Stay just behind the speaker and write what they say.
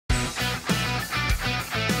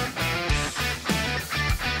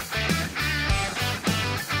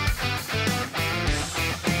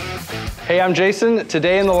Hey, I'm Jason.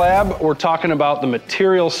 Today in the lab, we're talking about the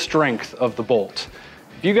material strength of the bolt.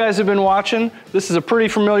 If you guys have been watching, this is a pretty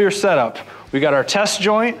familiar setup. We got our test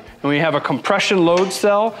joint, and we have a compression load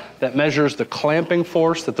cell that measures the clamping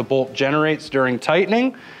force that the bolt generates during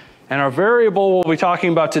tightening. And our variable we'll be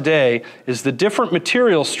talking about today is the different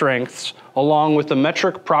material strengths along with the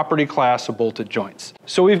metric property class of bolted joints.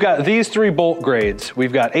 So we've got these three bolt grades.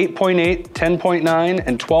 We've got 8.8, 10.9,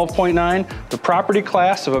 and 12.9. The property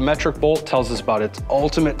class of a metric bolt tells us about its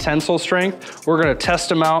ultimate tensile strength. We're gonna test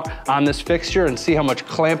them out on this fixture and see how much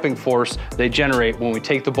clamping force they generate when we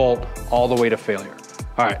take the bolt all the way to failure.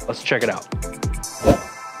 All right, let's check it out.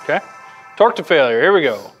 Okay, torque to failure, here we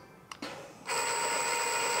go.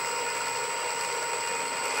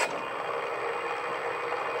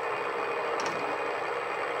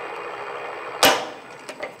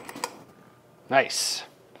 Nice.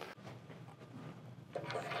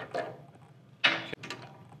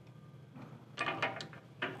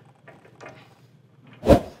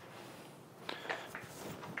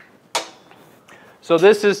 So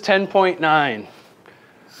this is 10.9.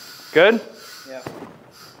 Good? Yeah.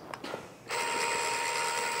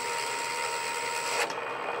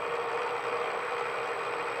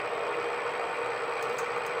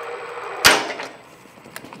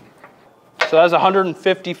 So that's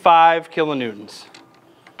 155 kilonewtons.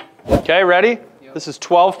 Okay, ready? Yep. This is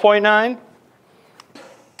 12.9.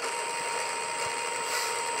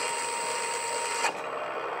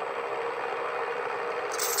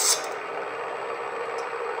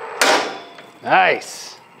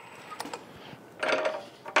 Nice.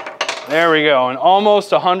 There we go, and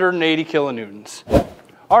almost 180 kilonewtons.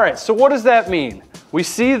 All right, so what does that mean? We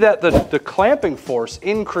see that the clamping force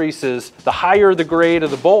increases the higher the grade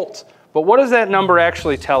of the bolt. But what does that number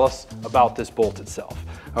actually tell us about this bolt itself?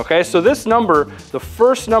 Okay, so this number, the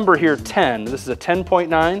first number here, 10, this is a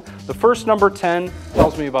 10.9. The first number, 10,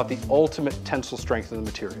 tells me about the ultimate tensile strength of the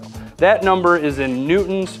material. That number is in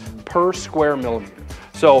newtons per square millimeter.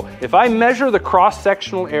 So if I measure the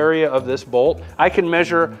cross-sectional area of this bolt, I can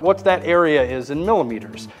measure what that area is in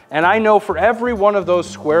millimeters. And I know for every one of those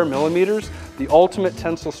square millimeters, the ultimate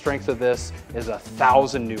tensile strength of this is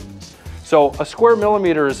 1,000 newtons. So a square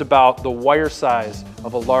millimeter is about the wire size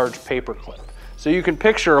of a large paper clip. So you can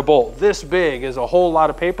picture a bolt this big is a whole lot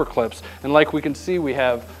of paper clips, and like we can see, we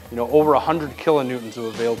have over 100 kilonewtons of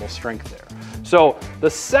available strength there. So the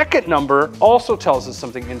second number also tells us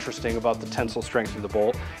something interesting about the tensile strength of the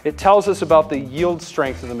bolt. It tells us about the yield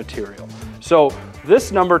strength of the material. So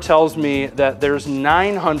this number tells me that there's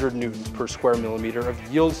 900 newtons per square millimeter of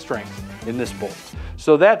yield strength in this bolt.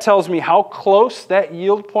 So that tells me how close that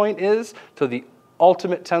yield point is to the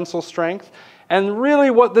ultimate tensile strength. And really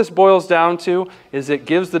what this boils down to is it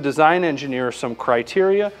gives the design engineer some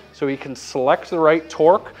criteria so he can select the right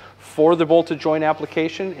torque for the bolted joint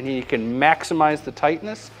application, and he can maximize the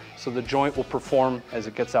tightness so the joint will perform as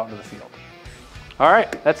it gets out into the field. All right,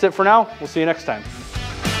 that's it for now. We'll see you next time.